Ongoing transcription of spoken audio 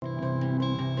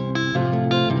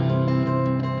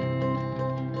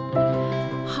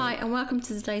and welcome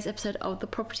to today's episode of the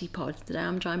Property Pod. Today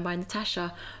I'm joined by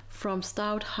Natasha from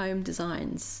Styled Home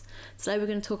Designs. Today we're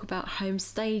going to talk about home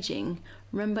staging.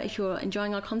 Remember, if you're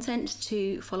enjoying our content,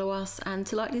 to follow us and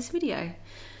to like this video.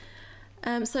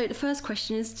 So the first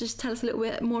question is, just tell us a little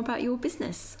bit more about your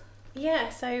business. Yeah,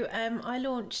 so I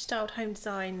launched Styled Home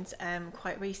Designs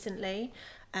quite recently.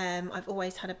 I've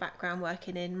always had a background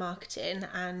working in marketing,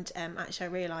 and actually I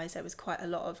realised there was quite a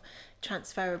lot of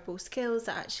transferable skills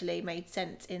that actually made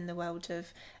sense in the world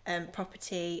of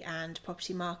property and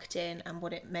property marketing and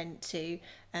what it meant to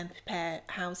prepare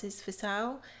houses for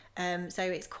sale. So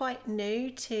it's quite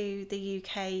new to the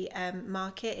UK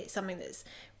market. It's something that's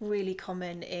really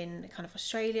common in kind of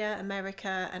Australia,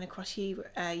 America and across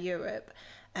Europe.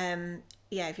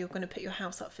 If you're going to put your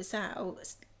house up for sale,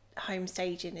 home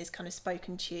staging is kind of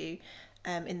spoken to you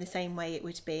in the same way it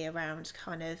would be around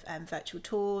kind of virtual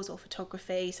tours or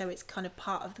photography. So it's kind of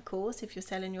part of the course if you're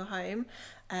selling your home.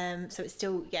 So it's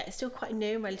still quite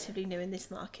new, relatively new in this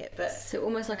market. But so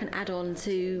almost like an add-on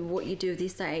to what you do with the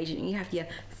estate agent. You have your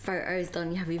photos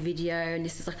done, you have your video, and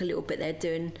this is like a little bit they're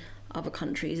doing other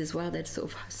countries as well. They'd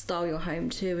sort of style your home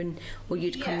too, or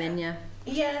you'd come in.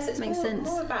 So it's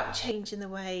more about changing the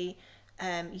way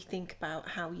you think about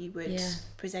how you would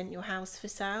present your house for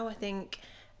sale. I think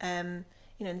in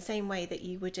the same way that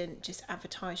you wouldn't just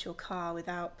advertise your car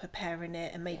without preparing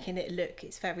it and making it look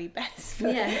its very best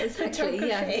for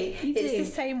photography. It's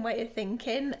the same way of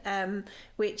thinking,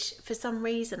 which for some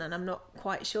reason, and I'm not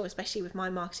quite sure, especially with my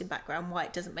marketing background, why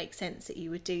it doesn't make sense that you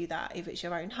would do that if it's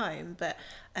your own home. But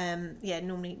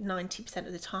normally 90%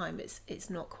 of the time it's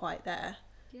not quite there.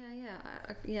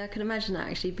 I can imagine that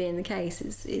actually being the case.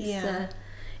 It's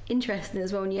interesting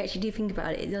as well when you actually do think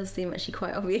about it. It does seem actually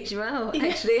quite obvious. Well,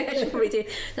 actually, I should probably do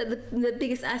that. The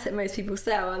biggest asset most people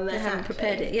sell, and they haven't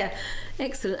prepared it. Yeah,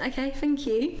 excellent. Okay, thank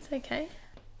you. It's okay.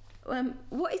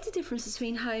 What is the difference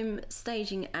between home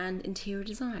staging and interior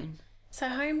design? So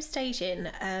home staging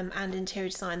and interior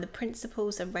design, the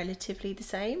principles are relatively the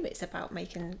same. It's about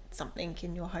making something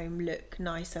in your home look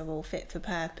nicer or fit for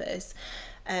purpose.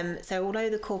 So although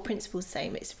the core principle is the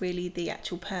same, it's really the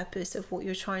actual purpose of what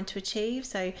you're trying to achieve.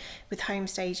 So with home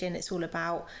staging, it's all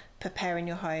about preparing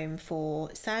your home for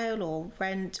sale or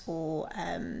rent or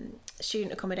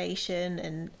student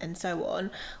accommodation and so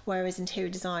on. Whereas interior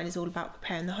design is all about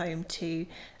preparing the home to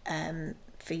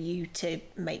for you to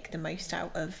make the most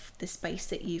out of the space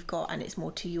that you've got, and it's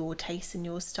more to your taste and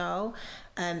your style.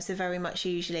 So very much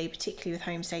usually, particularly with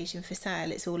home staging for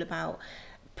sale, it's all about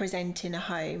presenting a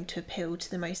home to appeal to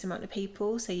the most amount of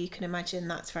people. So you can imagine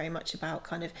that's very much about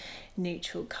kind of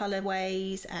neutral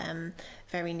colourways,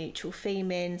 very neutral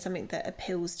theming, something that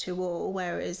appeals to all.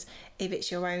 Whereas if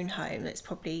it's your own home, that's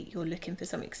probably you're looking for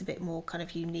something that's a bit more kind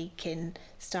of unique in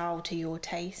style to your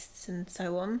tastes and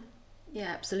so on. Yeah,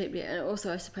 absolutely. And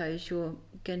also I suppose you're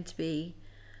going to be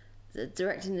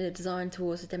directing the design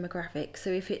towards a demographic.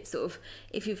 So if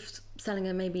you're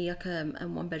selling maybe like a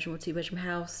 1-bedroom or 2-bedroom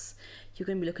house, you're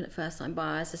going to be looking at first time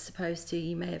buyers, as opposed to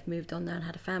you may have moved on now and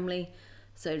had a family.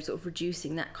 So sort of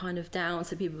reducing that kind of down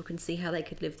so people can see how they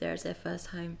could live there as their first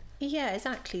home. Yeah,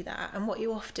 exactly that. And what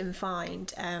you often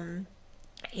find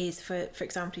is, for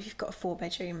example, if you've got a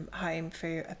 4-bedroom home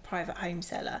through a private home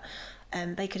seller,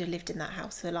 they could have lived in that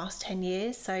house for the last 10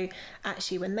 years. So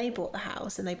actually when they bought the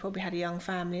house and they probably had a young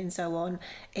family and so on,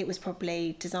 it was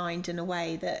probably designed in a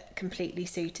way that completely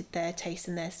suited their taste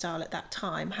and their style at that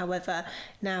time. However,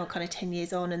 now kind of 10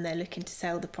 years on and they're looking to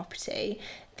sell the property,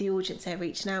 the audience they're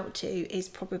reaching out to is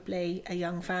probably a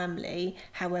young family.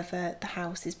 However, the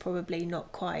house is probably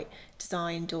not quite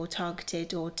designed or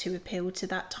targeted or to appeal to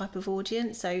that type of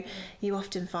audience. So you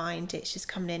often find it's just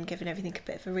coming in, giving everything a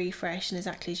bit of a refresh, and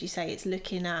exactly as you say, it's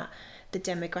looking at the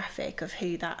demographic of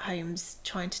who that home's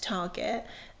trying to target,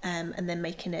 and then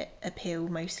making it appeal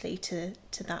mostly to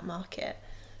that market.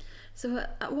 So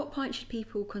at what point should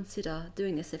people consider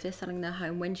doing this? If they're selling their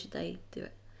home, when should they do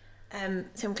it?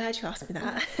 So I'm glad you asked me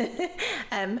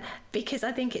that because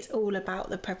I think it's all about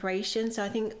the preparation. So I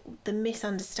think the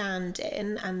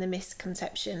misunderstanding and the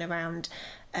misconception around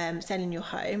selling your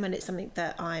home, and it's something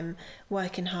that I'm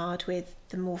working hard with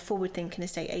the more forward-thinking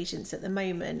estate agents at the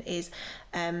moment, is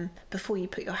before you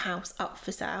put your house up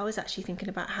for sale, is actually thinking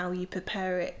about how you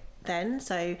prepare it then.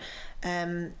 So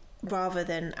rather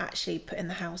than actually putting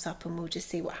the house up and we'll just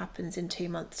see what happens in 2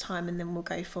 months' time and then we'll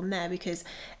go from there, because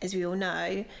as we all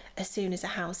know, as soon as a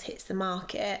house hits the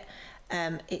market,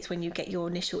 it's when you get your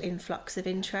initial influx of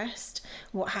interest.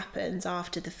 What happens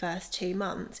after the first 2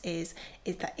 months is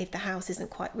that if the house isn't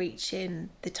quite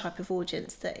reaching the type of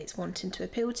audience that it's wanting to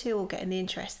appeal to or getting the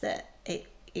interest that it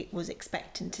it was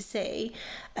expecting to see,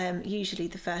 usually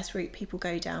the first route people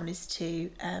go down is to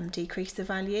decrease the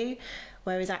value,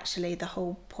 whereas actually the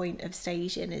whole point of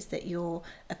staging is that you're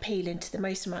appealing to the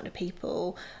most amount of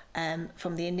people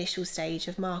from the initial stage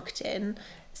of marketing,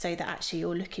 so that actually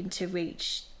you're looking to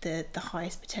reach the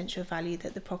highest potential value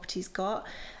that the property's got.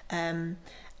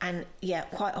 And yeah,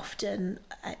 quite often,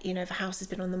 if a house has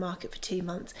been on the market for 2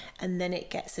 months and then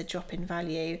it gets a drop in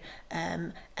value,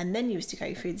 and then you was to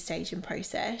go through the staging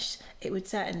process, it would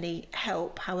certainly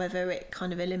help. However, it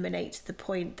kind of eliminates the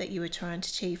point that you were trying to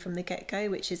achieve from the get-go,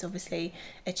 which is obviously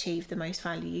achieve the most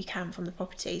value you can from the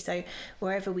property. So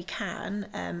wherever we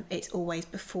can, it's always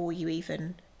before you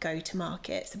even go to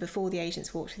market, so before the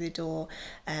agents walk through the door,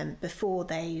 before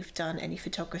they've done any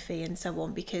photography and so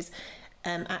on, because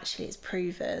actually it's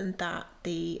proven that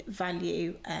the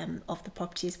value of the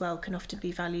property as well can often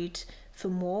be valued for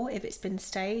more if it's been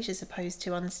staged as opposed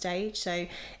to unstaged. So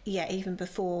yeah, even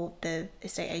before the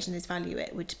estate agent is value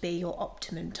it would be your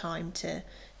optimum time to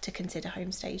consider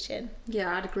home staging.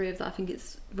 Yeah, I'd agree with that. I think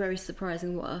it's very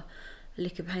surprising what a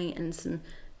lick of paint and some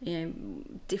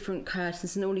different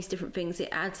curtains and all these different things, it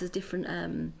adds a different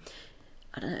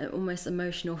I don't know, almost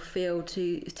emotional feel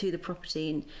to the property,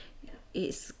 and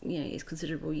it's it's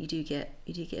considerable. You do get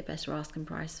a better asking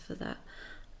price for that.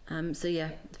 So yeah,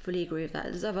 fully agree with that.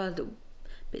 There's other little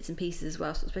bits and pieces as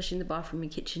well, so especially in the bathroom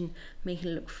and kitchen,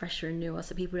 making it look fresher and newer,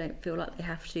 so people don't feel like they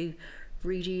have to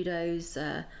redo those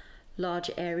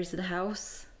larger areas of the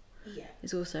house. Yeah,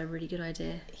 is also a really good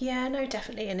idea. Yeah, no,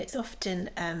 definitely, and it's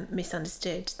often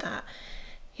misunderstood that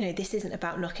this isn't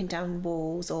about knocking down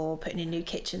walls or putting in new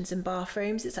kitchens and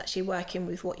bathrooms. It's actually working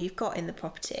with what you've got in the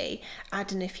property,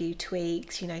 adding a few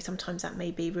tweaks. Sometimes that may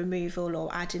be removal or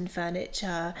adding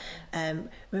furniture,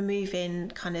 removing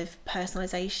kind of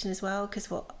personalisation as well, because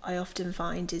what I often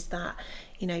find is that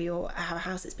you have a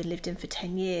house that's been lived in for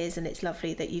 10 years and it's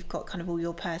lovely that you've got kind of all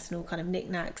your personal kind of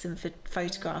knickknacks and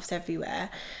photographs everywhere.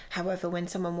 However, when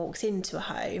someone walks into a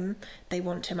home, they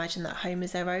want to imagine that home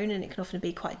as their own, and it can often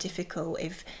be quite difficult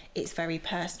if it's very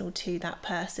personal to that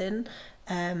person.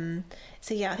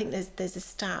 So yeah, I think there's a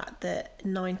stat that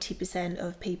 90%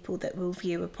 of people that will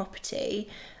view a property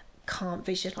can't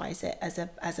visualize it as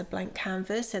a blank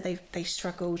canvas, so they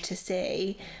struggle to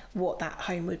see what that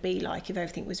home would be like if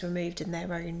everything was removed and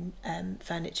their own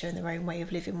furniture and their own way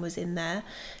of living was in there.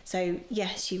 So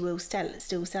yes, you will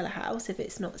still sell a house if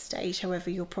it's not staged. However,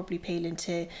 you're probably appealing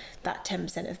to that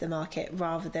 10% of the market,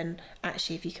 rather than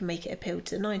actually, if you can make it appeal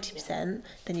to the 90%,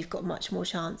 then you've got much more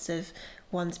chance of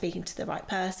speaking to the right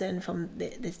person from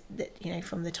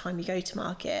from the time you go to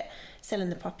market, selling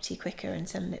the property quicker and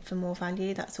selling it for more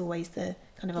value. That's always the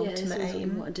kind of ultimate aim. What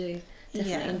you want to do,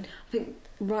 definitely. Yeah. And I think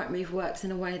Rightmove works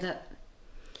in a way that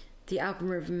the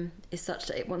algorithm is such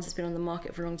that once it's been on the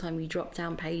market for a long time, you drop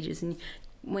down pages, and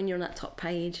when you're on that top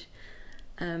page,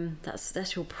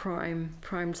 that's your prime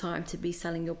time to be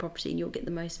selling your property, and you'll get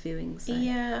the most viewings. So.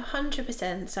 Yeah,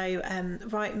 100%. So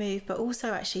Rightmove, but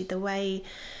also actually the way,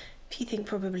 if you think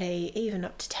probably even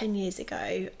up to 10 years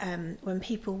ago, when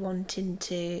people wanting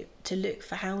to look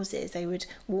for houses, they would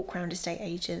walk around estate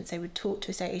agents, they would talk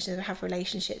to estate agents, they would have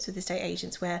relationships with estate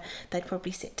agents where they'd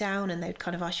probably sit down and they would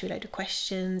kind of ask you a load of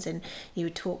questions and you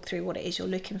would talk through what it is you're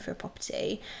looking for a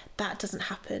property. That doesn't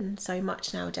happen so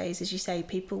much nowadays. As you say,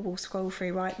 people will scroll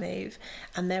through Rightmove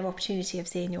and their opportunity of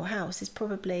seeing your house is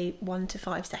probably 1 to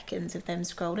 5 seconds of them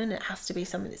scrolling. It has to be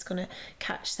something that's going to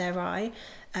catch their eye.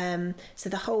 So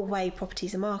the whole way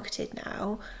properties are marketed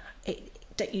now,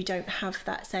 that you don't have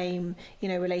that same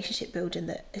relationship building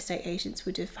that estate agents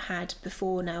would have had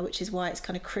before now, which is why it's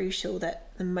kind of crucial that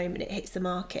the moment it hits the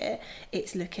market,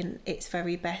 it's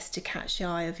very best to catch the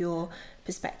eye of your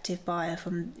prospective buyer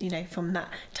from that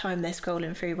time they're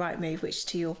scrolling through Rightmove, which,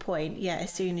 to your point,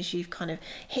 as soon as you've kind of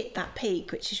hit that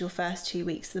peak, which is your first 2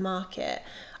 weeks of the market,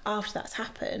 after that's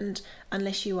happened,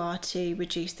 unless you are to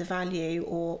reduce the value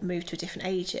or move to a different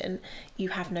agent, you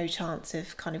have no chance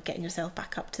of kind of getting yourself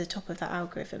back up to the top of that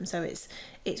algorithm. So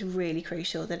it's really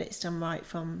crucial that it's done right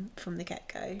from the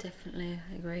get-go. Definitely,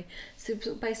 I agree. So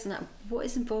based on that, what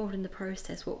is involved in the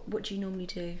process? What do you normally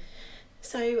do?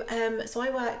 So I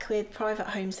work with private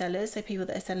home sellers, so people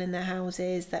that are selling their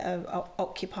houses that are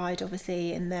occupied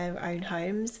obviously in their own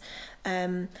homes,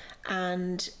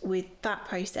 and with that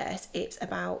process it's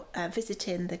about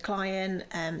visiting the client,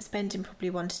 spending probably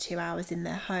 1 to 2 hours in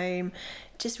their home,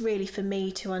 just really for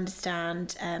me to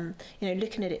understand,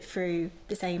 looking at it through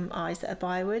the same eyes that a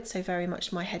buyer would. So very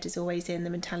much my head is always in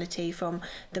the mentality from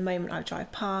the moment I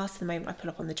drive past, the moment I pull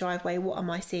up on the driveway, what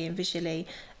am I seeing visually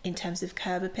in terms of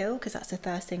curb appeal, because that's the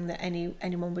first thing that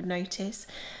anyone would notice.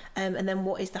 and then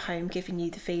what is the home giving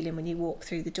you the feeling when you walk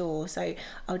through the door. So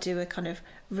I'll do a kind of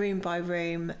room by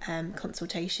room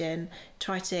consultation,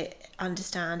 try to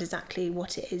understand exactly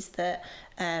what it is that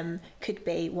could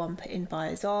be one, putting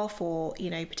buyers off, or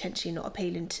potentially not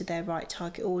appealing to their right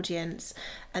target audience.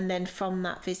 And then from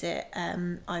that visit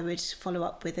I would follow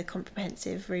up with a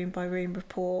comprehensive room by room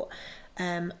report,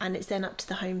 and it's then up to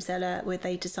the home seller where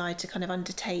they decide to kind of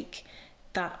undertake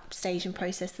that staging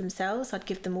process themselves. I'd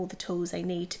give them all the tools they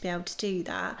need to be able to do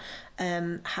that.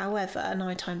 However,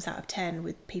 9 times out of 10,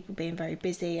 with people being very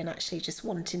busy and actually just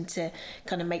wanting to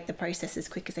kind of make the process as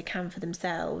quick as they can for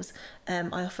themselves,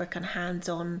 I offer a kind of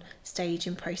hands-on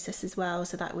staging process as well.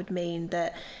 So that would mean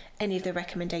that any of the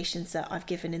recommendations that I've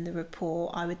given in the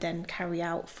report, I would then carry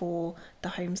out for the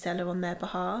home seller on their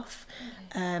behalf.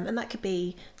 And that could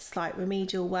be slight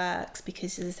remedial works,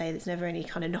 because as I say, there's never any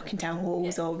kind of knocking down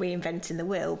walls or reinventing the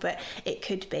wheel, but it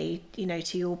could be,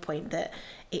 to your point, that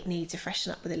it needs to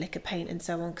freshen up with a lick of paint and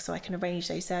so on, so I can arrange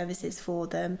those services for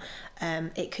them.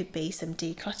 It could be some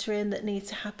decluttering that needs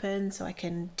to happen, so I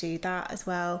can do that as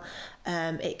well.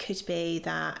 It could be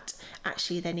that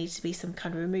actually there needs to be some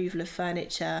kind of removal of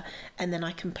furniture, and then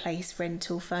I can place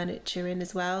rental furniture in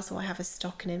as well. So I have a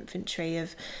stock and inventory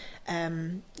of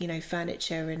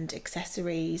furniture and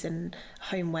accessories and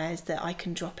homewares that I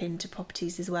can drop into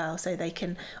properties as well, so they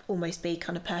can almost be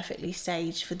kind of perfectly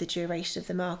staged for the duration of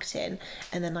the marketing,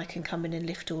 and then I can come in and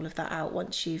lift all of that out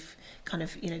once you've kind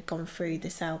of gone through the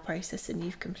sale process and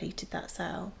you've completed that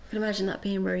sale. I can imagine that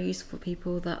being very useful for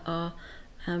people that are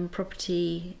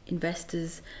property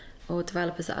investors or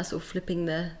developers that are sort of flipping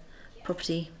the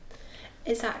property.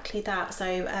 Exactly that.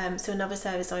 So so another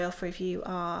service I offer, if you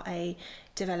are a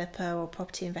developer or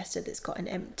property investor that's got an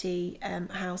empty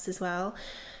house as well,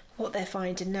 what they're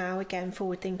finding now, again,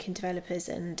 forward-thinking developers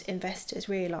and investors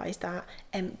realise that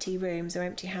empty rooms or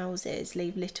empty houses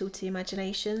leave little to the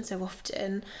imagination. So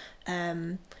often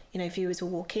viewers will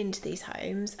walk into these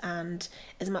homes, and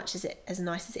as nice as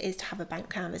it is to have a blank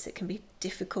canvas, it can be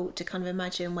difficult to kind of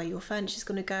imagine where your furniture is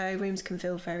going to go. Rooms can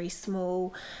feel very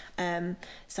small,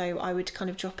 so I would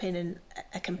kind of drop in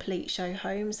a complete show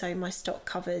home. So my stock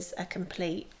covers a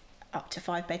complete up to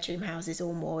 5 bedroom houses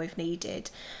or more if needed,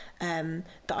 that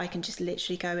I can just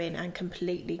literally go in and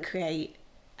completely create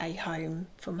a home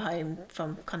from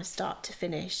kind of start to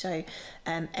finish. So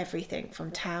everything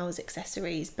from towels,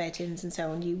 accessories, beddings and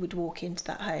so on, you would walk into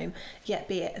that home, yet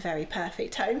be it a very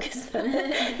perfect home, because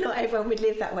not everyone would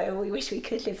live that way, or we wish we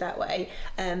could live that way,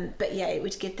 but yeah, it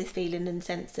would give the feeling and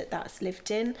sense that that's lived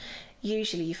in.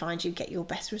 Usually you find you get your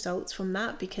best results from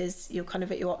that, because you're kind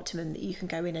of at your optimum, that you can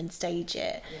go in and stage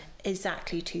it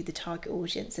exactly to the target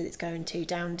audience that it's going to,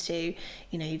 down to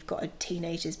you've got a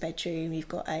teenager's bedroom, you've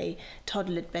got a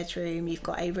toddler bedroom, you've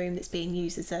got a room that's being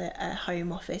used as a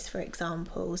home office, for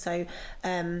example. So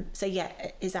yeah,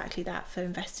 exactly that for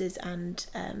investors and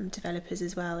developers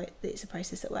as well. It's a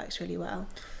process that works really well.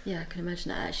 Yeah, I can imagine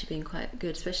that actually being quite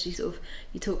good, especially sort of,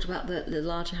 you talked about the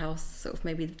larger house, sort of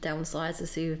maybe the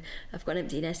downsizers who have got an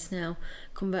empty nest now,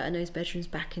 converting those bedrooms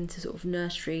back into sort of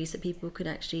nurseries that people could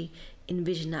actually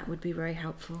envision. That would be very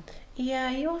helpful. Yeah,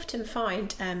 you often find,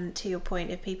 to your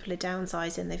point, if people are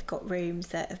downsizing, they've got rooms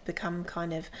that have become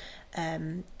kind of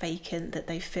vacant, that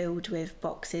they've filled with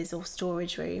boxes or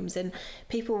storage rooms, and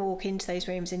people walk into those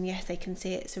rooms and yes, they can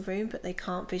see it's a room, but they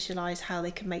can't visualise how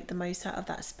they can make the most out of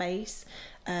that space.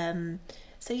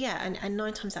 So yeah, and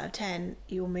 9 times out of 10,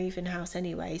 you'll move in house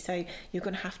anyway, so you're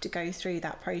going to have to go through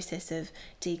that process of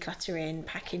decluttering,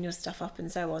 packing your stuff up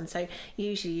and so on. So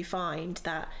usually you find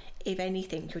that, if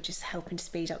anything, you're just helping to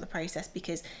speed up the process,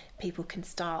 because people can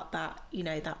start that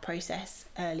that process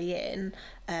early in,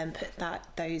 put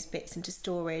those bits into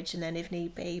storage, and then if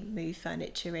need be, move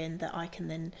furniture in that I can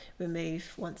then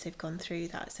remove once they've gone through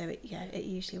that. So it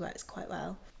usually works quite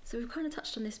well. So we've kind of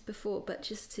touched on this before, but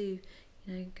just to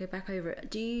go back over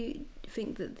it, do you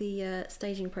think that the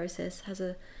staging process has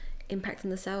a impact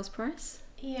on the sales price?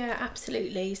 Yeah,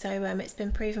 absolutely. So it's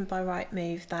been proven by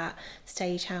Rightmove that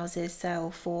stage houses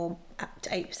sell for up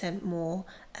to 8% more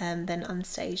than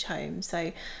unstaged homes.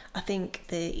 So I think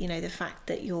the fact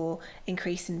that you're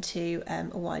increasing to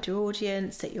a wider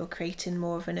audience, that you're creating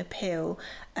more of an appeal,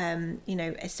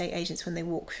 estate agents, when they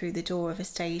walk through the door of a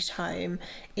staged home,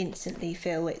 instantly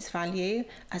feel its value,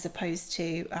 as opposed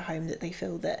to a home that they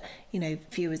feel that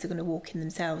viewers are going to walk in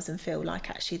themselves and feel like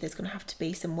actually there's going to have to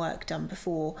be some work done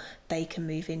before they can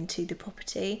move into the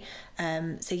property.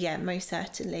 So yeah, most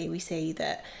certainly we see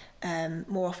that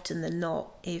more often than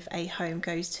not, if a home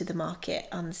goes to the market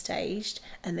unstaged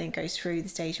and then goes through the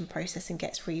staging process and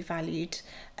gets revalued,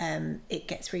 it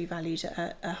gets revalued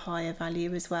at a higher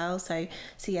value as well. So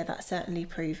yeah, that's certainly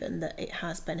proven that it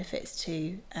has benefits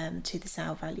to the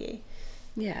sale value.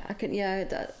 Yeah,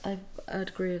 I'd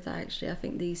agree with that actually. I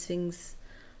think these things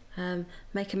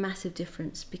make a massive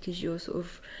difference, because you're sort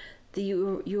of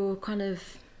you're kind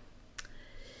of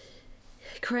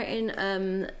creating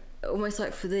almost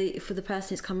like for the person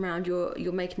who's come around,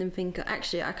 you're making them think,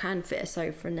 actually I can fit a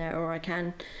sofa in there, or I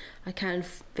can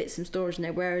fit some storage in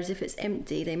there. Whereas if it's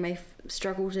empty, they may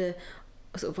struggle to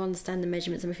sort of understand the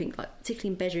measurements, and we think, like,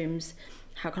 particularly in bedrooms,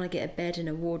 how can I get a bed and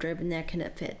a wardrobe in there? Can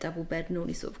it fit a double bed? And all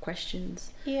these sort of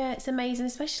questions. Yeah, it's amazing,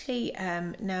 especially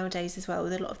nowadays as well,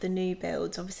 with a lot of the new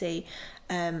builds. Obviously,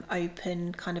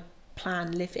 open kind of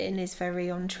plan living is very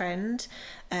on trend,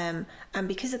 and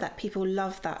because of that, people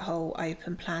love that whole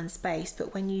open plan space.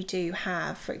 But when you do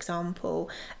have, for example,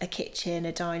 a kitchen,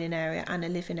 a dining area and a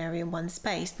living area in one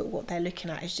space, but what they're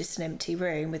looking at is just an empty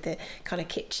room with the kind of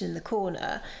kitchen in the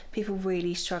corner, people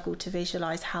really struggle to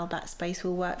visualize how that space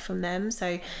will work from them.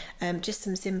 So just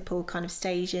some simple kind of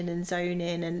staging and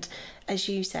zoning, and as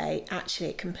you say, actually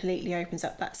it completely opens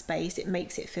up that space. It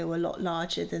makes it feel a lot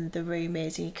larger than the room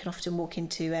is, and you can often walk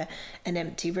into an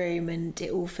empty room and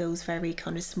it all feels very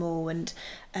kind of small, and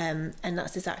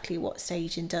that's exactly what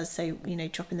staging does. So, you know,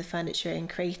 dropping the furniture and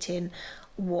creating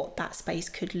what that space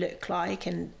could look like,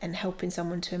 and helping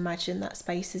someone to imagine that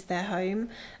space as their home,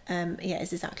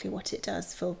 is exactly what it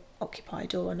does for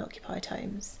occupied or unoccupied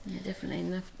homes. Yeah, definitely.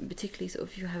 And particularly sort of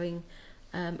if you're having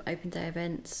open day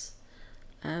events,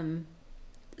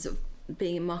 sort of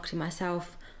being in marketing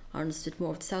myself, I understood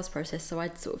more of the sales process, so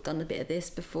I'd sort of done a bit of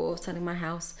this before selling my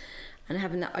house, and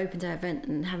having that open day event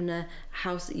and having a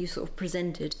house that you sort of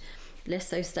presented, less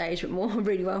so staged but more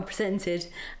really well presented,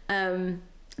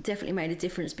 definitely made a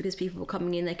difference, because people were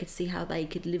coming in, they could see how they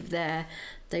could live there,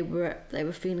 they were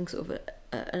feeling sort of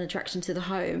an attraction to the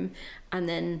home, and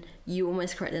then you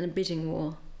almost created a bidding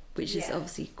war, which is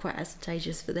obviously quite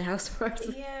advantageous for the house price.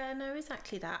 Yeah, no,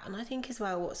 exactly that. And I think as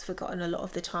well, what's forgotten a lot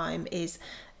of the time is,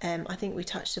 I think we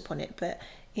touched upon it, but,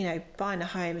 you know, buying a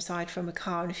home, aside from a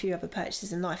car and a few other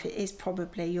purchases in life, it is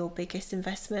probably your biggest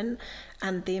investment,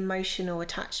 and the emotional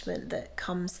attachment that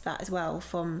comes to that as well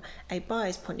from a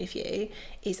buyer's point of view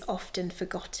is often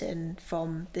forgotten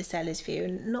from the seller's view,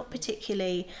 and not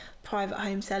particularly private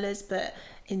home sellers, but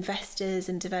investors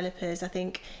and developers. I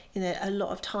think, you know, a lot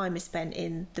of time is spent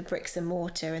in the bricks and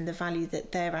mortar and the value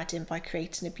that they're adding by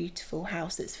creating a beautiful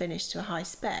house that's finished to a high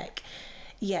spec.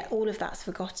 Yet all of that's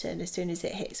forgotten as soon as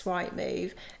it hits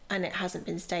Rightmove and it hasn't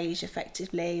been staged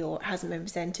effectively, or it hasn't been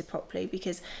presented properly,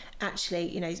 because actually,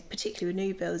 you know, particularly with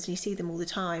new builds, and you see them all the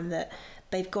time, that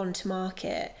they've gone to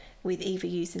market with either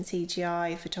using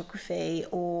CGI photography,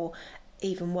 or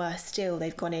even worse still,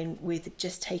 they've gone in with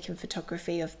just taken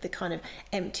photography of the kind of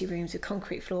empty rooms with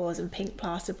concrete floors and pink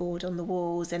plasterboard on the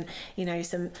walls, and, you know,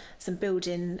 some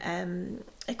building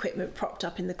equipment propped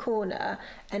up in the corner,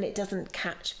 and it doesn't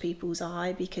catch people's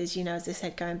eye, because, you know, as I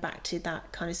said, going back to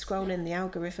that kind of scrolling the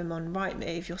algorithm on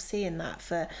Rightmove, you're seeing that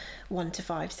for 1 to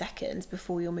 5 seconds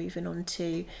before you're moving on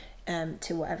to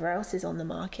whatever else is on the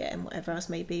market and whatever else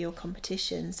may be your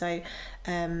competition. So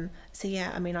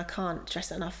yeah, I mean, I can't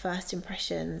stress it enough, first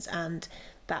impressions and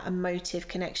that emotive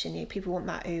connection. You know, people want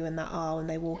that ooh and that ah when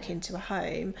they walk into a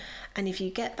home, and if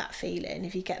you get that feeling,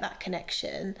 if you get that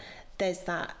connection, there's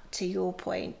that, to your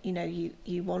point, you know,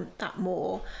 you want that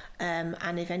more,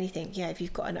 and if anything, yeah, if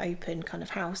you've got an open kind of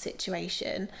house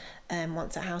situation,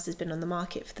 once a house has been on the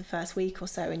market for the first week or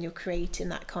so, and you're creating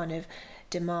that kind of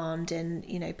demand, and,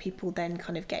 you know, people then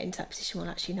kind of get into that position, well,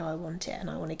 actually, no, I want it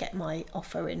and I want to get my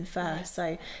offer in first.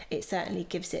 So it certainly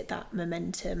gives it that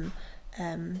momentum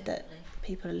that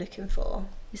people are looking for.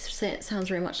 It sounds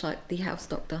very much like The House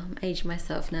Doctor. I'm aging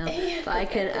myself now, but I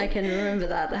can remember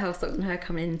that, The House Doctor and her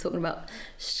coming in and talking about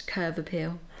curve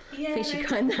appeal. Yeah, I think she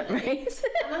coined that phrase.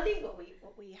 And I think what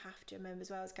we have to remember as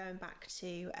well is going back to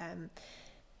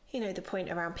you know, the point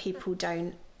around people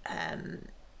don't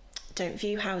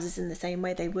view houses in the same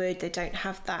way they would. They don't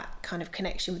have that kind of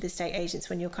connection with estate agents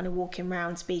when you're kind of walking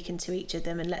around speaking to each of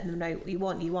them and letting them know what you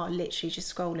want. You are literally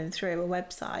just scrolling through a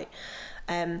website.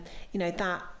 You know,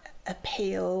 that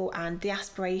appeal and the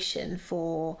aspiration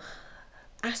for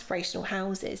aspirational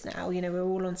houses now. You know, we're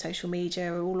all on social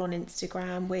media, we're all on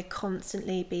Instagram, we're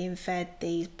constantly being fed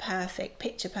these perfect,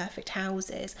 picture perfect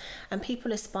houses, and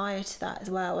people aspire to that as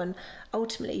well. And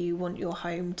ultimately you want your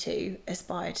home to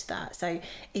aspire to that. So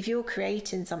if you're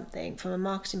creating something from a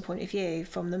marketing point of view,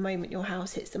 from the moment your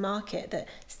house hits the market, that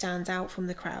stands out from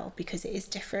the crowd because it is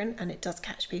different and it does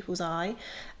catch people's eye,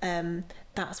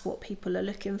 that's what people are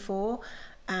looking for.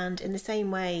 And in the same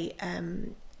way,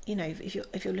 you know,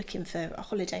 if you're looking for a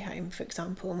holiday home, for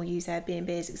example, and we'll use Airbnb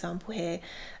as an example here,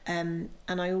 and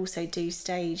I also do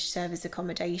stage service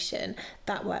accommodation,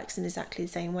 that works in exactly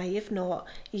the same way. If not,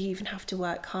 you even have to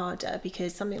work harder,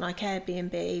 because something like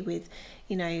Airbnb, with,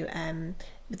 you know,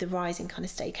 with the rising kind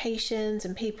of staycations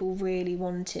and people really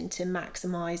wanting to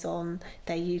maximise on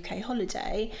their UK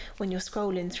holiday, when you're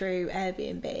scrolling through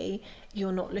Airbnb,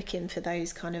 you're not looking for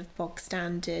those kind of bog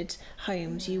standard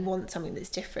homes. You want something that's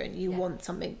different. You want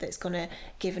something that's going to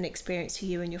give an experience to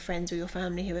you and your friends or your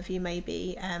family, whoever you may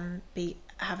be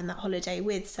having that holiday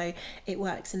with. So it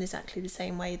works in exactly the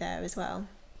same way there as well.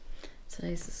 So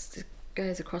this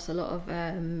goes across a lot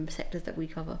of sectors that we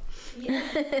cover.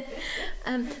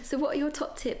 So what are your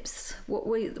top tips? What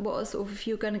are sort of, if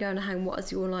you're going to go in a home, what is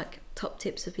your like top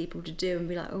tips for people to do and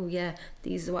be like, oh yeah,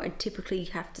 these are what I typically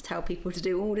have to tell people to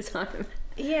do all the time?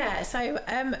 Yeah, so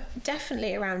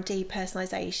definitely around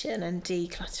depersonalisation and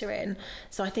decluttering.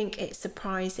 So I think it's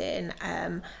surprising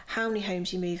how many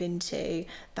homes you move into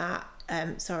that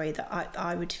that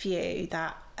I would view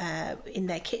that in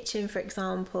their kitchen, for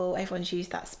example, everyone's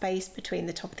used that space between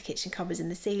the top of the kitchen cupboards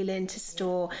and the ceiling to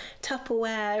store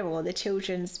Tupperware or the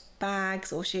children's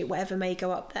bags or whatever may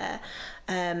go up there,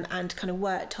 and kind of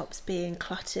worktops being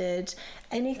cluttered,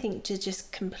 anything to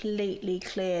just completely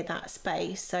clear that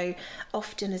space. So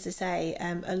often, as I say,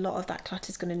 a lot of that clutter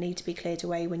is going to need to be cleared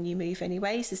away when you move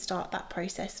anyway, so start that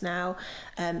process now.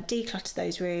 Declutter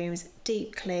those rooms,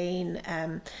 deep clean,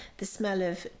 the smell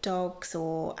of dogs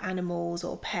or animals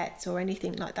or pets or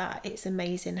anything like that, it's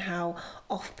amazing how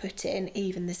off-putting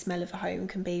even the smell of a home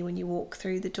can be when you walk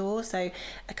through the door. So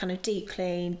a kind of deep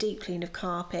clean of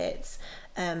carpets,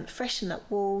 freshen up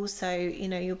walls, so you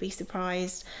know, you'll be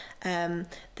surprised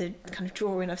the kind of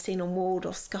drawing I've seen on walled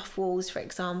or scuff walls, for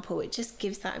example, it just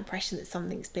gives that impression that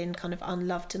something's been kind of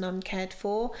unloved and uncared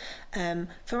for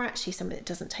actually something that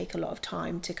doesn't take a lot of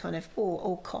time to kind of,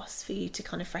 or costs for you to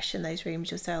kind of freshen those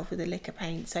rooms yourself with a lick of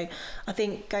paint. So I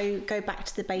think go back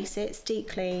to the basics, deep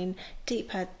clean,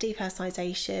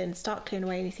 depersonalisation, start clearing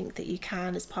away anything that you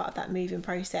can as part of that moving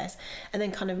process, and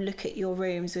then kind of look at your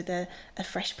rooms with a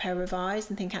fresh pair of eyes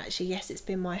and think, actually, yes, it's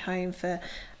been my home for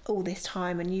all this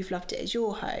time and you've loved it as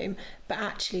your home, but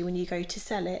actually when you go to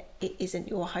sell it, it isn't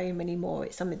your home anymore.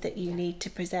 It's something that you need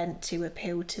to present to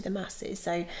appeal to the masses.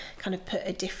 So kind of put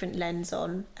a different lens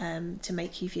on to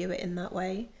make you view it in that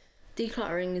way.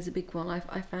 Decluttering is a big one.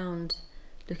 I found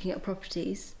looking at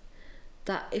properties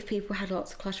that if people had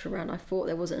lots of clutter around, I thought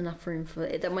there wasn't enough room for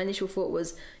it. That my initial thought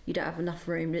was, you don't have enough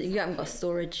room, you haven't got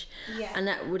storage, and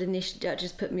that would that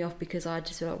just put me off, because I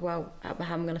just feel like, well, how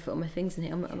am I going to fit all my things in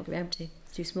here? I'm not going to be able to.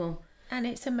 It's too small. And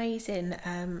it's amazing,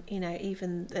 you know,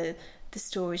 even the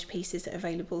storage pieces that are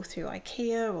available through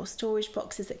IKEA, or storage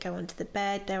boxes that go onto the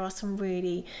bed. There are some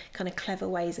really kind of clever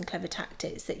ways and clever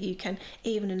tactics that you can,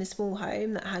 even in a small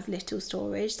home that has little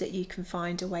storage, that you can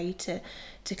find a way to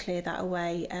clear that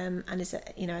away. And as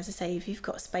I say, if you've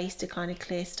got space to kind of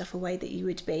clear stuff away that you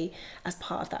would be as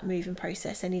part of that moving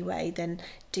process anyway, then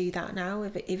do that now.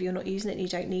 If you're not using it and you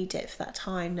don't need it for that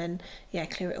time, then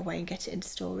clear it away and get it into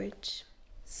storage.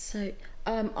 So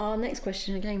our next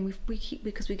question, again, we keep,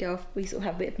 because we go off, we sort of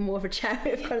have a bit more of a chat,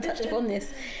 we've kind of touched upon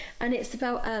this, and it's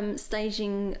about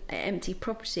staging empty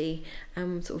property,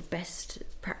 sort of best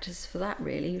practice for that,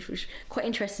 really, which was quite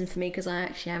interesting for me, because I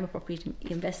actually am a property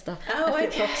investor.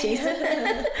 Properties.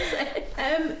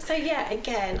 So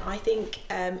again, I think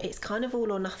it's kind of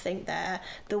all or nothing there.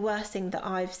 The worst thing that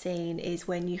I've seen is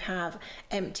when you have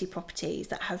empty properties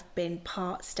that have been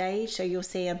part staged. So you'll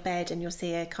see a bed and you'll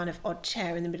see a kind of odd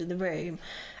chair in the middle of the room,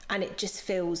 and it just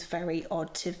feels very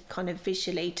odd to kind of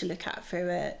visually to look at through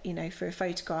a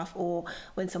photograph, or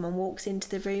when someone walks into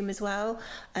the room as well.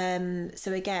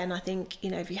 So again, I think,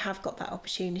 if you have got that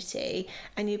opportunity,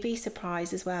 and you'd be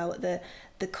surprised as well at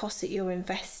the cost that you're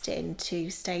investing to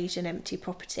stage an empty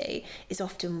property is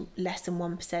often less than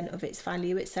 1% of its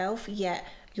value itself, yet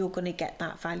you're going to get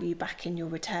that value back in your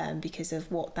return because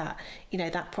of what that, you know,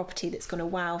 that property that's going to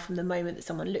wow from the moment that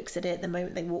someone looks at it, the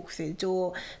moment they walk through the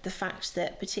door, the fact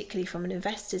that particularly from an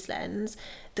investor's lens,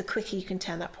 the quicker you can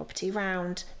turn that property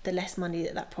around, the less money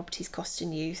that property's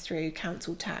costing you through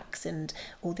council tax and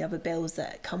all the other bills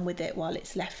that come with it while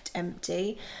it's left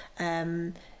empty.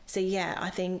 So yeah, I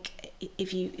think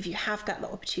if you have got the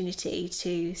opportunity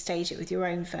to stage it with your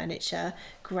own furniture,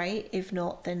 great. If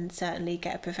not, then certainly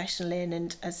get a professional in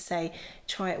and, as I say,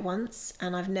 try it once.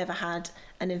 And I've never had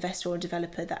an investor or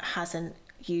developer that hasn't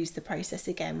used the process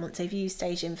again. Once they've used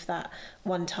staging for that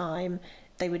one time,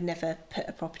 they would never put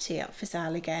a property up for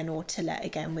sale again or to let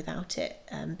again without it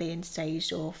being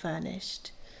staged or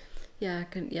furnished. Yeah, I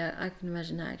can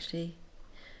imagine that, actually,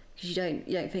 because you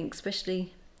don't think,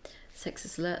 especially.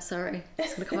 Sexist alert, sorry,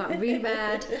 it's going to come out really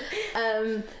bad.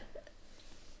 I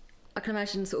can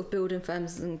imagine sort of building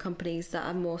firms and companies that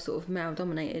are more sort of male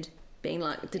dominated being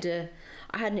like,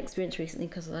 I had an experience recently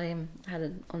because I had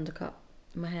an undercut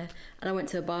in my hair and I went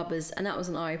to a barber's, and that was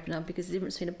an eye-opener because the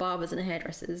difference between a barber's and a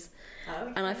hairdresser's. Oh,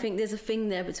 okay. And I think there's a thing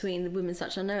there between the women's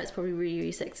touch. I know it's probably really,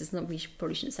 really sexist, not we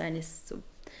probably shouldn't say in this sort of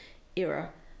era,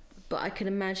 but I can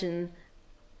imagine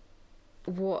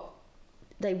what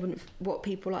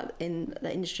people like in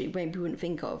the industry maybe wouldn't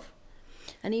think of.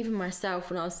 And even myself,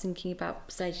 when I was thinking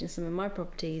about staging some of my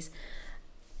properties,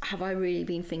 have I really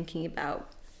been thinking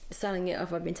about selling it, or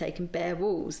have I been taking bare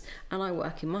walls? And I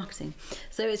work in marketing,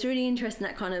 so it's really interesting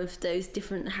that kind of those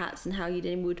different hats and how you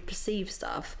then would perceive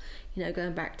stuff. You know,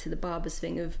 going back to the barber's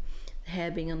thing of the hair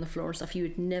being on the floor and stuff, you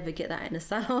would never get that in a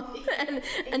salon.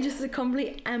 and just a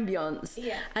complete ambience.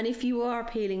 Yeah. And if you are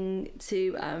appealing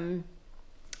to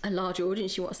a larger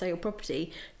audience, you want to sell your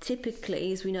property,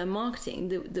 typically, as we know in marketing,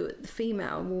 the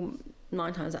female will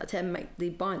 9 times out of 10 make the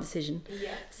buying decision.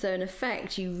 Yeah. So in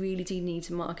effect, you really do need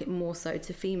to market more so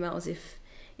to females, if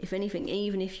anything,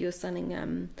 even if you're selling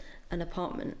an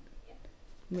apartment,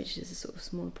 which is a sort of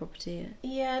smaller property.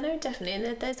 Yeah, no, definitely.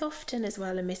 And there's often as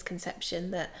well a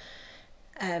misconception that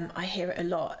I hear it a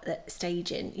lot, that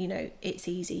staging, you know, it's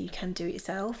easy, you can do it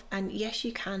yourself. And yes,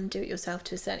 you can do it yourself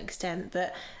to a certain extent,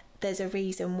 but there's a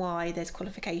reason why there's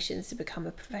qualifications to become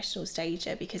a professional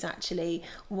stager, because actually,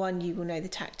 one, you will know the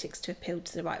tactics to appeal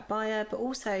to the right buyer, but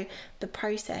also the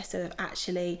process of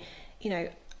actually, you know,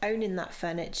 owning that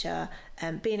furniture,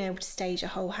 being able to stage a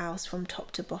whole house from top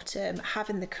to bottom,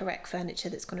 having the correct furniture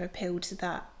that's going to appeal to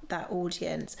that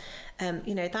audience.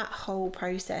 You know, that whole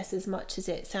process, as much as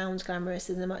it sounds glamorous,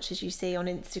 as much as you see on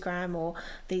Instagram or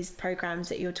these programs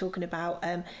that you're talking about,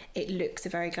 it looks a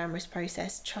very glamorous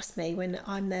process. Trust me, when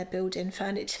I'm there building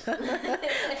furniture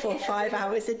for 5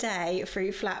 hours a day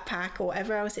through flat pack or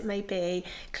whatever else it may be,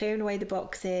 clearing away the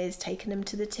boxes, taking them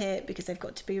to the tip because they've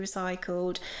got to be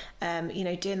recycled, you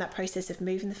know, doing that process of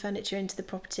moving the furniture into the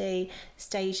property,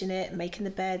 staging it, making the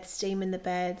beds, steaming the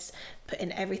beds,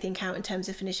 putting everything out in terms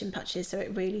of finishing touches, so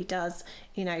it really does,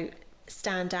 you know,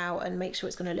 stand out and make sure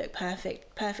it's going to look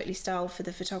perfectly styled for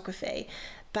the photography.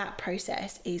 That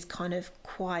process is kind of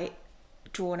quite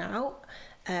drawn out.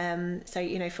 So,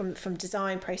 you know, from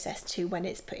design process to when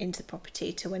it's put into the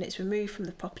property to when it's removed from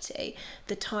the property,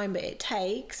 the time that it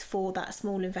takes for that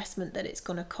small investment that it's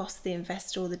going to cost the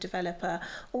investor or the developer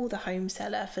or the home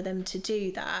seller for them to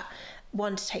do that,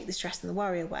 one, to take the stress and the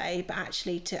worry away, but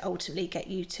actually to ultimately get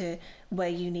you to where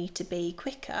you need to be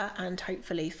quicker and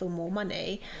hopefully for more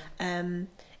money.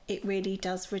 It really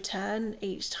does return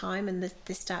each time, and the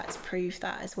stats prove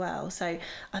that as well. So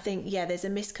I think, yeah, there's a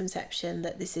misconception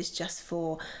that this is just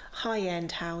for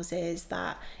high-end houses,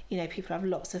 that, you know, people have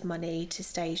lots of money to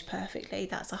stage perfectly.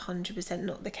 That's 100%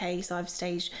 not the case. I've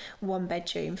staged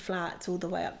 1-bedroom flats all the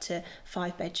way up to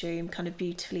 5-bedroom, kind of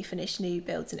beautifully finished new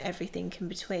builds and everything in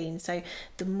between. So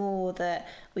the more that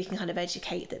we can kind of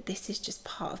educate that this is just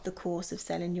part of the course of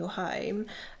selling your home,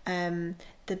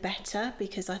 the better,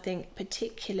 because I think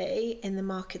particularly in the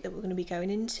market that we're going to be going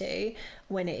into,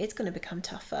 when it is going to become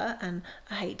tougher, and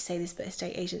I hate to say this, but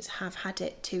estate agents have had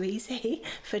it too easy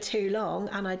for too long,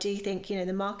 and I do think, you know,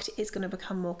 the market is going to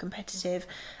become more competitive,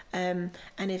 and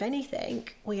if anything,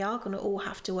 we are going to all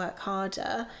have to work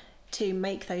harder to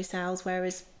make those sales,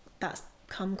 whereas that's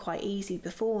come quite easy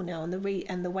before now, and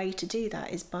the way to do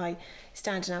that is by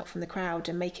standing out from the crowd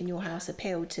and making your house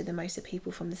appeal to the most of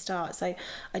people from the start. So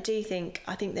I think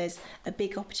there's a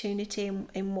big opportunity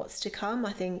in what's to come.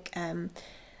 I think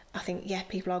yeah,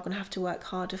 people are going to have to work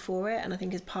harder for it, and I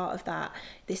think as part of that,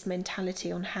 this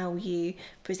mentality on how you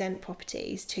present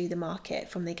properties to the market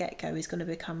from the get-go is going to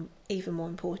become even more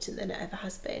important than it ever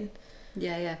has been.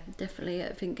 Yeah, definitely.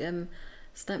 I think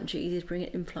stamp duty did bring an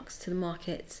influx to the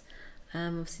market.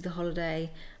 Obviously the holiday,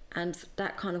 and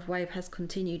that kind of wave has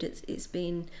continued. It's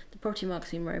been, the property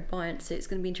market's been very buoyant, so it's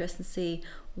going to be interesting to see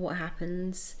what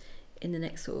happens in the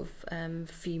next sort of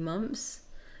few months,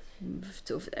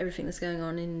 sort of everything that's going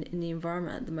on in the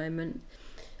environment at the moment.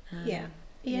 Yeah,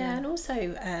 and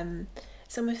also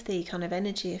some of the kind of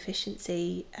energy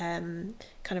efficiency kind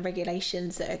of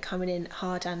regulations that are coming in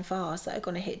hard and fast that are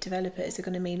going to hit developers are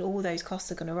going to mean all those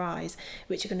costs are going to rise,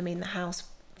 which are going to mean the house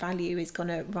value is going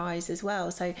to rise as well.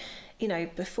 So, you know,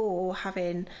 before,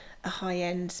 having a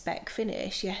high-end spec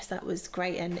finish, yes, that was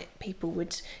great, and people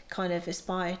would kind of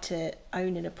aspire to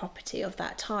owning a property of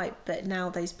that type, but now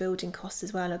those building costs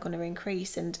as well are going to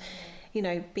increase, and you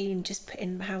know, just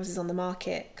putting houses on the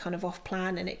market kind of off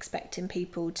plan and expecting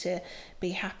people to be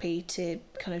happy to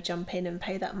kind of jump in and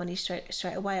pay that money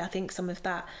straight away. I think some of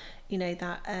that, you know,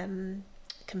 that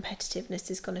competitiveness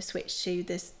is going to switch to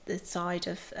the side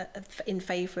of in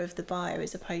favour of the buyer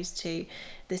as opposed to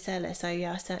the seller. So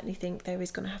yeah, I certainly think there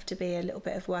is going to have to be a little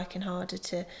bit of working harder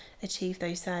to achieve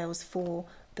those sales for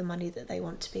the money that they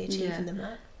want to be achieving them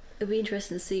at. It'll be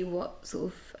interesting to see what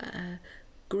sort of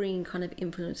green kind of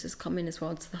influences come in as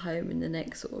well to the home in the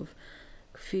next sort of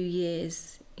few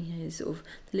years. You know, sort of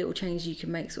the little changes you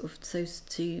can make, sort of so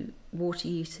to water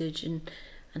usage and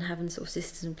having sort of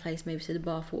systems in place, maybe so the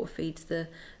bath water feeds the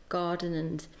garden,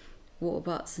 and water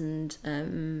butts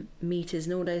and meters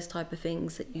and all those type of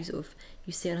things that you sort of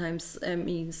you see on homes.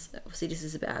 Means obviously this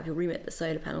is a bit out of your remit, but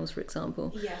solar panels, for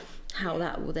example, how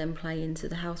that will then play into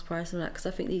the house price and that, because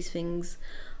I think these things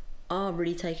are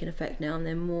really taking effect now, and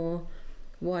they're more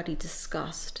widely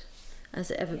discussed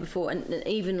as ever before. And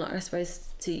even, like, I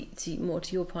suppose to more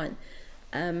to your point,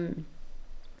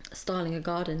 styling a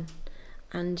garden.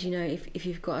 And you know, if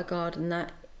you've got a garden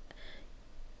that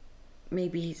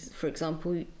maybe, for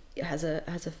example, has a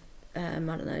I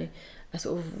don't know, a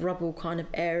sort of rubble kind of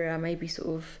area, maybe sort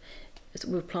of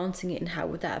we're planting it, and how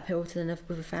would that appeal to them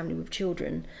with a family with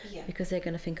children? Because they're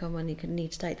going to think, oh, well, you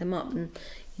need to take them up. And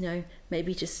you know,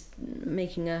 maybe just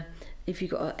making if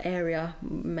you've got an area,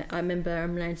 I remember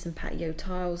laying some patio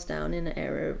tiles down in an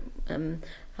area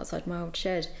outside my old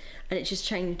shed, and it just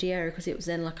changed the area because it was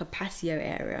then like a patio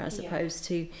area as opposed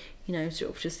to, you know,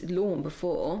 sort of just lawn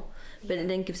before, but it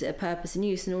then gives it a purpose and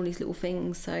use and all these little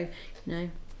things. So, you know,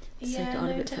 take it on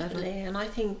a bit definitely further. And I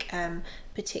think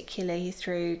particularly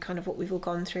through kind of what we've all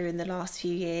gone through in the last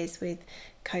few years with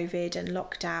COVID and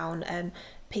lockdown,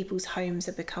 people's homes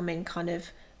are becoming kind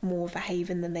of more of a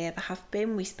haven than they ever have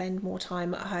been. We spend more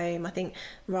time at home. I think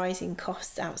rising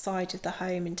costs outside of the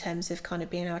home in terms of kind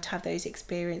of being able to have those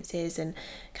experiences and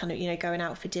kind of, you know, going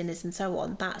out for dinners and so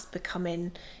on, that's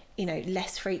becoming, you know,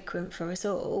 less frequent for us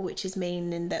all, which is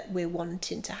meaning that we're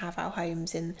wanting to have our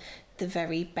homes in the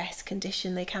very best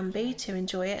condition they can be to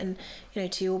enjoy it. And, you know,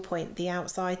 to your point, the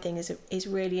outside thing is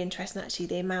really interesting, actually.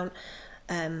 The amount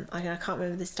I can't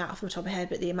remember the stat off the top of my head,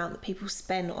 but the amount that people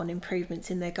spent on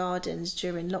improvements in their gardens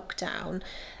during lockdown,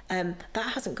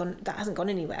 that hasn't gone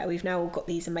anywhere. We've now all got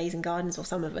these amazing gardens, or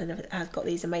some of them have got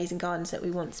these amazing gardens that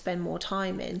we want to spend more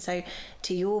time in. So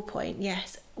to your point,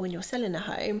 yes, when you're selling a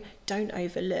home, don't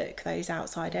overlook those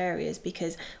outside areas,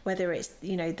 because whether it's,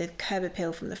 you know, the curb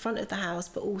appeal from the front of the house,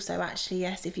 but also actually,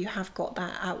 yes, if you have got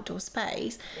that outdoor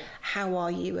space, how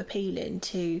are you appealing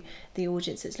to the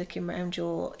audience that's looking around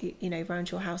your, you know,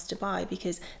 around your house to buy?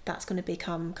 Because that's going to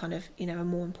become kind of, you know, a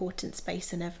more important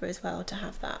space than ever as well to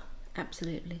have that.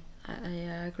 Absolutely, I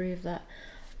agree with that.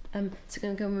 So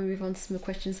going to go and move on to some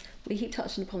questions. We keep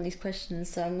touching upon these questions,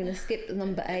 so I'm going to skip the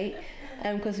number 8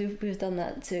 because we've done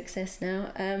that to excess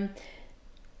now.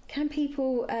 Can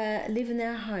people live in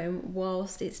their home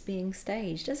whilst it's being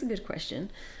staged? That's a good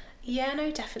question. Yeah, no,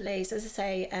 definitely. So as I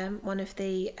say, one of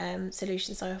the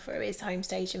solutions I offer is home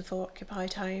staging for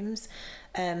occupied homes.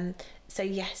 So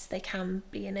yes, they can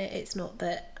be in it. It's not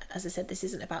that, as I said, this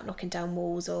isn't about knocking down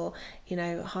walls or, you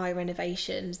know, high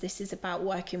renovations. This is about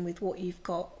working with what you've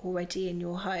got already in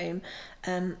your home.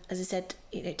 As I said,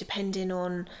 you know, depending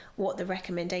on what the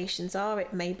recommendations are,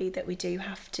 it may be that we do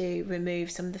have to remove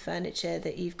some of the furniture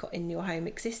that you've got in your home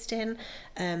existing,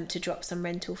 to drop some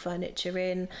rental furniture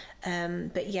in.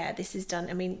 But yeah, this is done.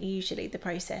 I mean, usually the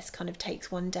process kind of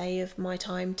takes one day of my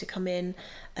time to come in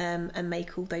and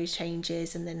make all those changes,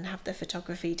 and then have the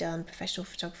photography done, professional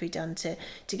photography done to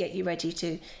get you ready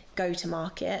to go to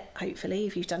market, hopefully,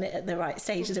 if you've done it at the right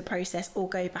stage of the process, or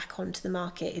go back onto the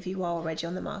market if you are already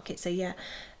on the market. So yeah,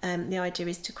 the idea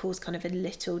is to cause kind of a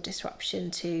little disruption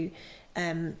to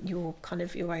your kind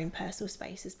of your own personal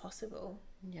space as possible.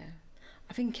 Yeah,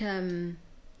 I think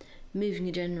moving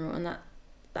in general, and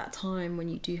that time when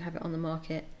you do have it on the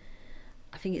market,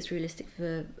 I think it's realistic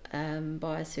for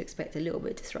buyers to expect a little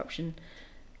bit of disruption.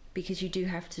 because you do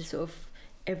have to sort of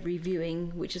every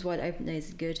viewing, which is why the open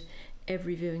days are good.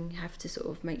 Every viewing have to sort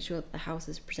of make sure that the house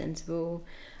is presentable,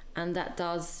 and that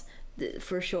does,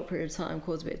 for a short period of time,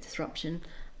 cause a bit of disruption.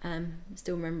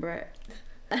 Still remember it.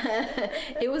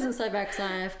 It wasn't so bad because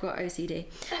I've got OCD,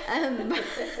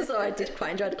 so I did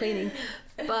quite enjoy the cleaning.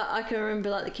 But I can remember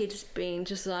like the kids being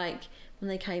just like, when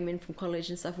they came in from college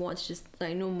and stuff, wanted to just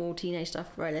like normal teenage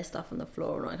stuff, throw their stuff on the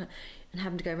floor and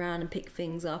having to go around and pick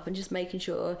things up and just making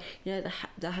sure, you know,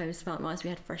 the home smelled nice.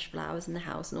 We had fresh flowers in the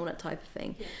house and all that type of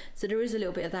thing. Yeah. So there is a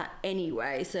little bit of that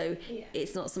anyway. So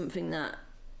it's not something that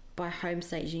by home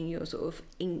staging you're sort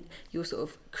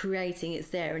of creating. It's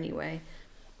there anyway.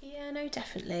 Yeah, no,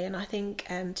 definitely. And I think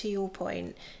to your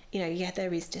point, you know, yeah,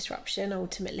 there is disruption.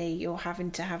 Ultimately, you're having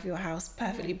to have your house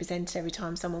perfectly presented every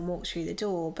time someone walks through the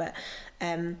door. But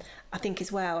I think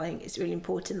as well, I think it's really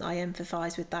important that I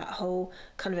emphasise with that whole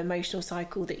kind of emotional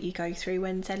cycle that you go through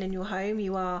when selling your home.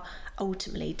 You are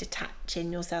ultimately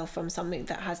detaching yourself from something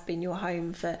that has been your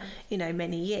home for, you know,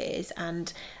 many years,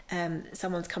 and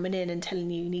someone's coming in and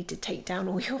telling you need to take down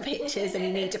all your pictures and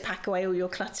you need to pack away all your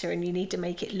clutter and you need to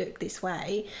make it look this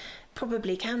way.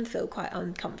 Probably can feel quite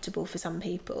uncomfortable for some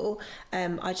people.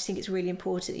 I just think it's really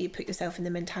important that you put yourself in the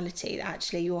mentality that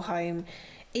actually your home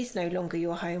is no longer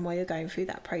your home while you're going through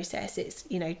that process. It's,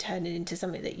 you know, turning into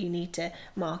something that you need to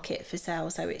market for sale.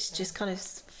 So it's just kind of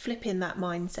flipping that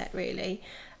mindset really,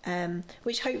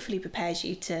 which hopefully prepares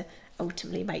you to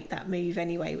ultimately make that move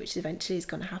anyway, which eventually is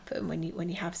going to happen when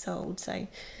you have sold. So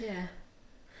yeah,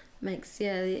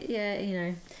 you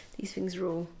know, these things are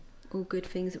all good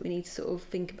things that we need to sort of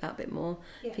think about a bit more.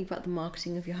 Think about the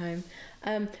marketing of your home.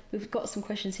 We've got some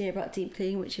questions here about deep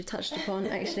cleaning, which you've touched upon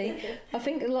actually. I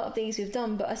think a lot of these we've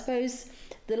done, but I suppose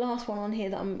the last one on here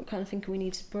that I'm kind of thinking we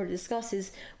need to probably discuss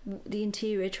is the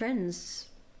interior trends.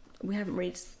 We haven't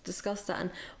really discussed that, and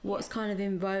what's kind of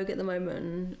in vogue at the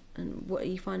moment, and what are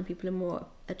you finding people are more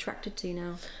attracted to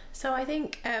now? So I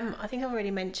think I've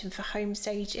already mentioned for home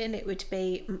staging,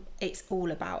 it's all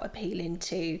about appealing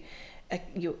to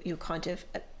you're kind of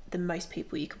the most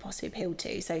people you could possibly appeal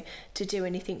to. So to do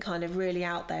anything kind of really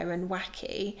out there and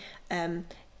wacky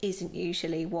isn't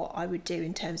usually what I would do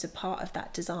in terms of part of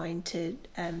that design to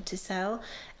sell,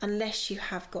 unless you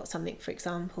have got something, for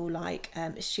example, like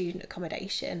student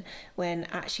accommodation, when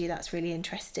actually that's really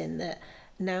interesting that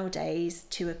nowadays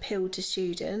to appeal to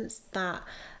students that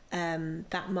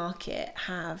market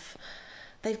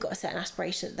they've got a certain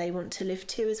aspiration that they want to live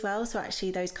to as well. So actually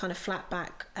those kind of flat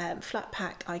pack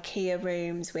IKEA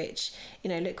rooms, which, you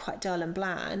know, look quite dull and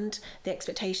bland, the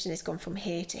expectation has gone from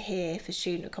here to here for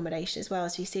student accommodation as well.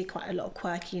 So you see quite a lot of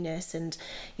quirkiness and,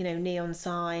 you know, neon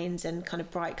signs and kind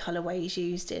of bright colourways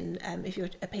used in if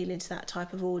you're appealing to that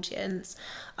type of audience.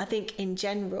 I think in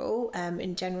general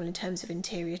in terms of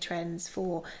interior trends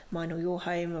for mine or your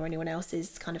home or anyone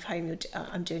else's kind of home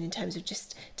I'm doing in terms of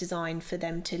just design for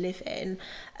them to live in,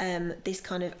 this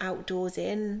kind of outdoors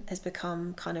in has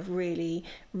become kind of really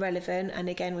relevant. And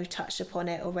again, we've touched upon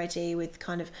it already with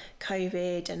kind of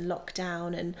COVID and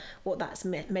lockdown and what that's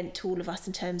meant to all of us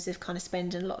in terms of kind of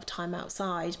spending a lot of time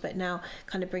outside, but now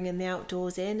kind of bringing the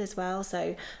outdoors in as well.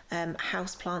 So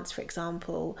house plants, for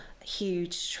example,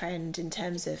 huge trend in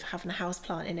terms of having a house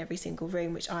plant in every single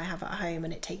room, which I have at home,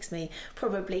 and it takes me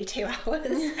probably 2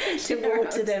 hours to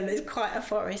water them. There's quite a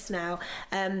forest now,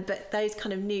 but those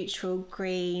kind of neutral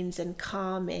greens and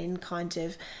calming kind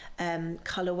of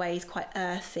colourways, quite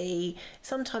earthy,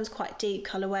 sometimes quite deep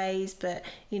colourways, but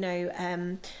you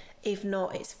know, if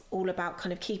not, it's all about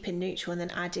kind of keeping neutral and then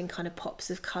adding kind of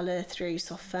pops of colour through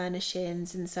soft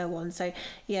furnishings and so on. So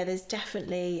yeah, there's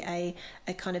definitely a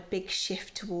kind of big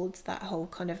shift towards that whole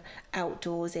kind of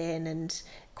outdoors in, and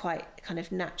quite kind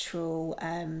of natural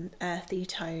earthy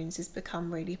tones has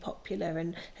become really popular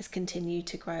and has continued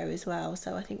to grow as well.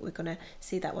 So I think we're going to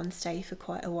see that one stay for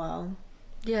quite a while.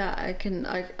 Yeah,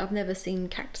 I've never seen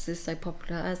cactuses so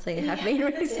popular as they have been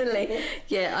recently.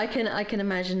 Yeah, I can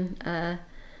imagine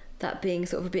that being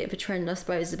sort of a bit of a trend, I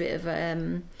suppose, a bit of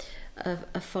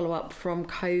a follow-up from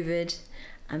COVID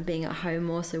and being at home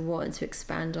more, so wanting to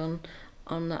expand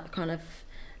on that kind of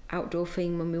outdoor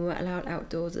theme when we weren't allowed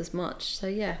outdoors as much. So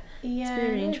yeah, it's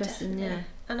really interesting. Definitely. Yeah,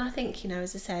 and I think, you know,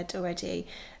 as I said already,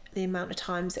 the amount of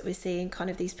times that we're seeing kind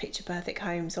of these picture perfect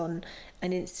homes on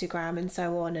an Instagram and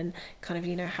so on, and kind of,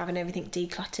 you know, having everything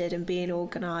decluttered and being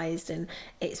organised, and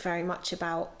it's very much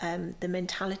about the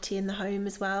mentality in the home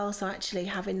as well. So actually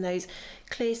having those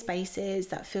clear spaces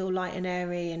that feel light and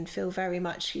airy and feel very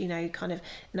much, you know, kind of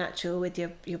natural with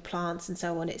your plants and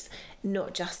so on. It's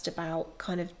not just about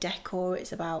kind of decor,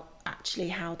 it's about actually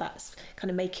how that's kind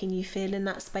of making you feel in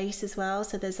that space as well.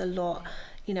 So there's a lot,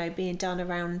 being done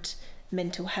around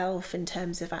mental health in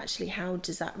terms of actually how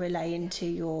does that relay into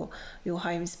your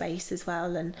home space as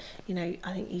well. And I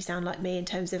think you sound like me in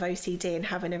terms of OCD and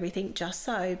having everything just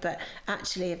so, but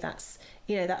actually if that's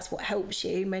that's what helps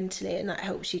you mentally, and that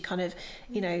helps you kind of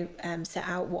set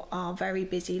out what are very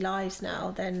busy lives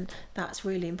now, then that's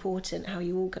really important how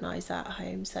you organise that at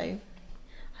home. So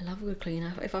I love a good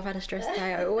cleaner. If I've had a stressed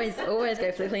day, I always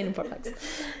go for the cleaning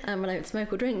products. I don't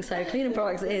smoke or drink, so cleaning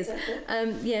products it is.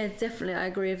 Yeah, definitely, I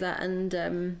agree with that.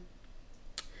 And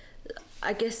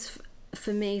I guess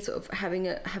for me, sort of having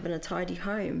a tidy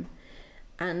home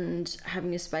and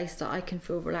having a space that I can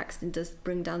feel relaxed in does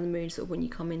bring down the mood sort of when you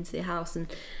come into the house.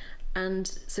 And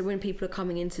so when people are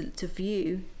coming into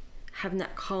view, having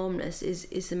that calmness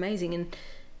is amazing. And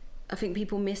I think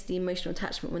people miss the emotional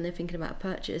attachment when they're thinking about a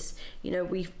purchase.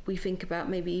 We think about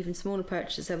maybe even smaller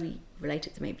purchases, so we relate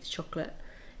it to maybe to chocolate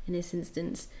in this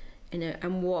instance, and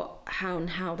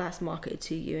how that's marketed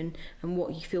to you and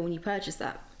what you feel when you purchase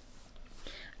that.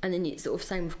 And then it's sort of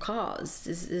same with cars.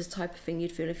 There's the type of thing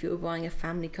you'd feel if you were buying a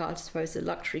family car as opposed to a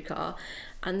luxury car,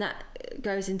 and that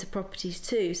goes into properties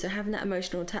too. So having that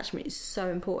emotional attachment is so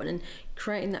important, and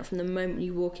creating that from the moment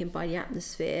you walk in by the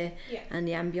atmosphere and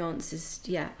the ambience is,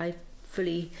 I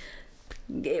fully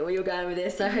get where you're going with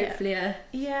this. So hopefully,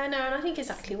 and I think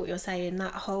exactly what you're saying.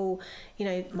 That whole,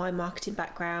 my marketing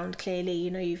background,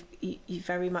 clearly, you're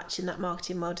very much in that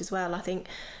marketing world as well. I think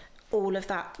all of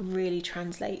that really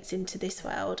translates into this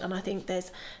world, and I think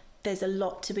there's a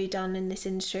lot to be done in this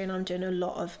industry, and I'm doing a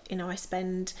lot of, I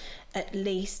spend at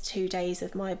least 2 days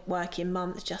of my working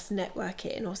month just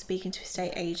networking or speaking to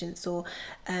estate agents, or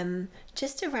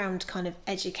just around kind of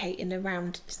educating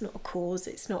around, it's not a cause,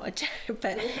 it's not a joke,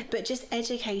 but just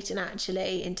educating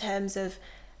actually in terms of,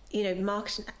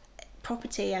 marketing.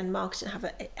 Property and marketing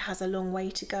has a long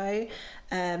way to go,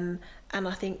 and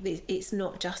I think it's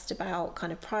not just about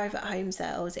kind of private home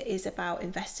sales. It is about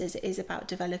investors, it is about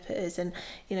developers, and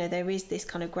there is this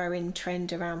kind of growing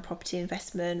trend around property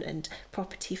investment and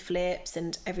property flips,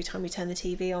 and every time you turn the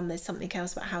TV on there's something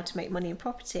else about how to make money in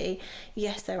property.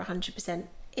 Yes, there 100%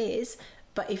 is,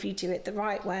 but if you do it the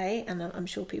right way, and I'm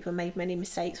sure people made many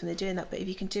mistakes when they're doing that, but if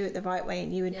you can do it the right way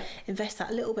and you invest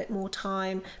that little bit more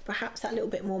time, perhaps that little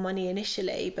bit more money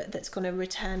initially, but that's going to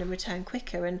return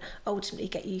quicker and ultimately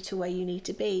get you to where you need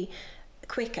to be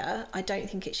quicker, I don't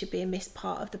think it should be a missed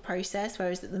part of the process.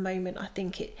 Whereas at the moment, I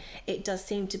think it does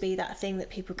seem to be that thing that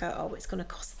people go, oh, it's going to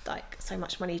cost like so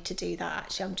much money to do that,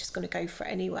 actually I'm just going to go for it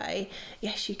anyway.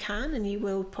 Yes, you can, and you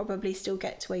will probably still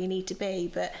get to where you need to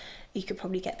be, but you could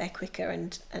probably get there quicker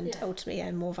and ultimately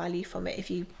earn more value from it if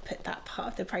you put that part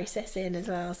of the process in as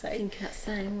well. So I think that's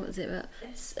saying, what was it about?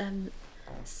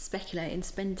 Speculating,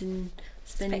 spending.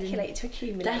 Speculate to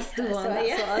accumulate. That's the one.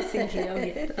 That's what I was thinking of.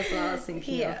 That's what I was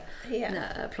thinking of. Yeah.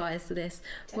 That applies to this.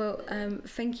 Well,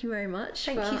 thank you very much.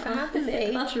 Thank you for having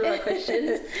me. Answering our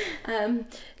questions.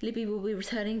 Libby will be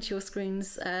returning to your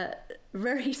screens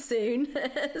very soon,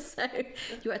 so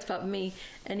you won't have to put me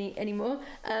anymore.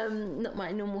 Not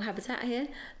my normal habitat here,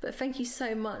 but thank you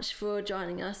so much for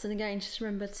joining us. And again, just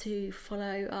remember to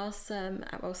follow us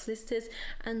at Well Solicitors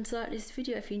and like this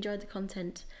video if you enjoyed the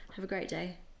content. Have a great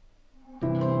day.